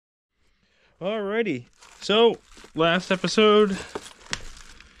Alrighty. So, last episode,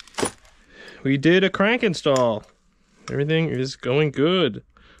 we did a crank install. Everything is going good.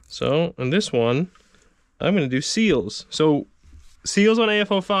 So, in this one, I'm going to do seals. So, seals on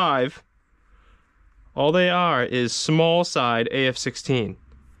af05, all they are is small side af16.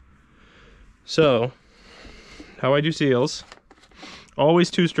 So, how I do seals, always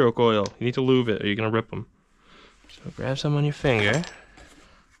 2-stroke oil. You need to lube it or you're going to rip them. So, grab some on your finger.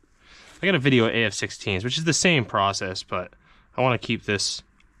 I got a video of af16s, which is the same process, but I want to keep this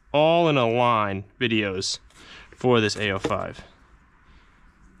all in a line videos for this AO5.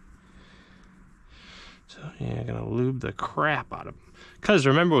 So yeah, I'm gonna lube the crap out of them. Because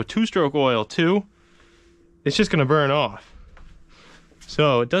remember, with 2-stroke oil too, it's just gonna burn off.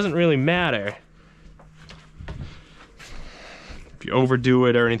 So it doesn't really matter if you overdo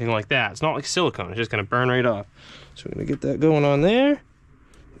it or anything like that. It's not like silicone, it's just gonna burn right off. So we're gonna get that going on there.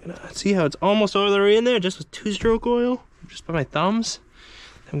 See how it's almost all the way in there just with 2-stroke oil, just by my thumbs.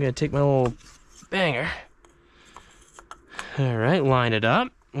 I'm gonna take my little banger. All right, line it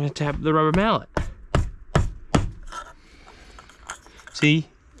up. I'm gonna tap the rubber mallet. See,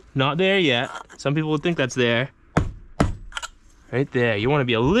 not there yet. Some people would think that's there. Right there. You want to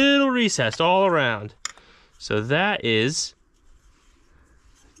be a little recessed all around. So that is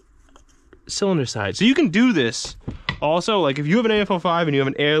cylinder side. So you can do this. Also, like if you have an af05 and you have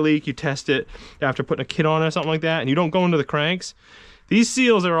an air leak, you test it after putting a kit on it or something like that, and you don't go into the cranks, these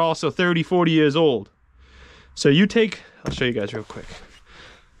seals are also 30, 40 years old. So you take, I'll show you guys real quick.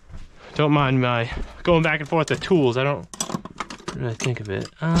 Don't mind my going back and forth the tools. I don't really think of it.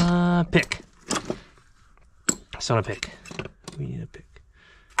 Pick. It's not a pick. We need a pick.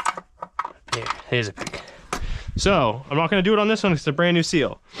 Here's a pick. So, I'm not gonna do it on this one because it's a brand new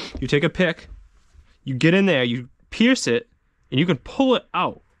seal. You take a pick, you get in there, you pierce it, and you can pull it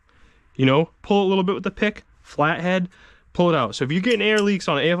out. You know, pull it a little bit with the pick, flathead, pull it out. So if you're getting air leaks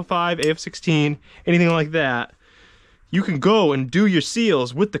on AF05, AF16, anything like that, you can go and do your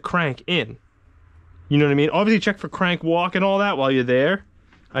seals with the crank in. You know what I mean? Obviously check for crank walk and all that while you're there.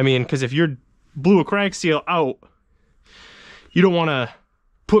 I mean, because if you blew a crank seal out, you don't want to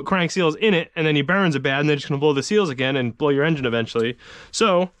put crank seals in it and then your bearings are bad and they're just going to blow the seals again and blow your engine eventually.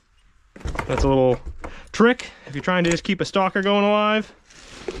 So that's a little trick if you're trying to just keep a stalker going alive.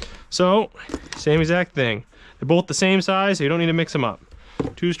 So, same exact thing. They're both the same size, so you don't need to mix them up.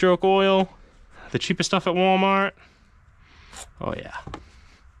 2-stroke oil, the cheapest stuff at Walmart. Oh yeah.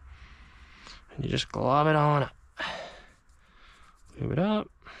 And you just glob it on up. Move it up.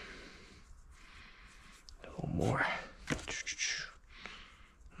 A little more.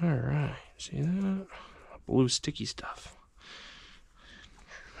 Alright, see that? Blue sticky stuff.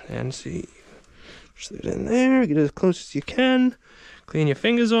 And see, just leave it in there, get it as close as you can, clean your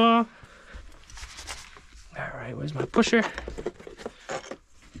fingers off. Alright, where's my pusher?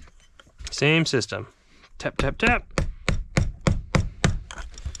 Same system. Tap, tap, tap.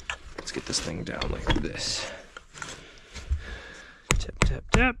 Let's get this thing down like this. Tap, tap,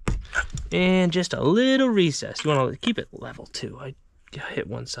 tap. And just a little recess. You want to keep it level too. I hit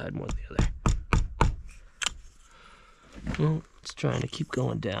one side more than the other. Well, it's trying to keep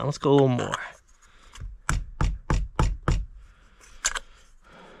going down. Let's go a little more.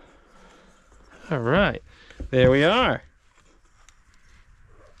 All right, there we are.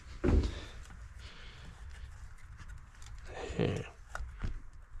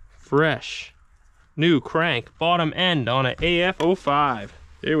 Fresh, new crank, bottom end on an AF05.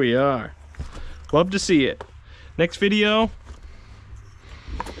 There we are. Love to see it. Next video,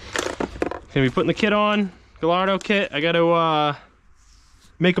 gonna be putting the kit on. Gallardo kit. I got to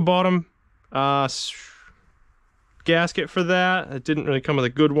make a bottom gasket for that. It didn't really come with a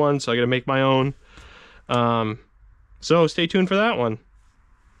good one, so I got to make my own. So stay tuned for that one.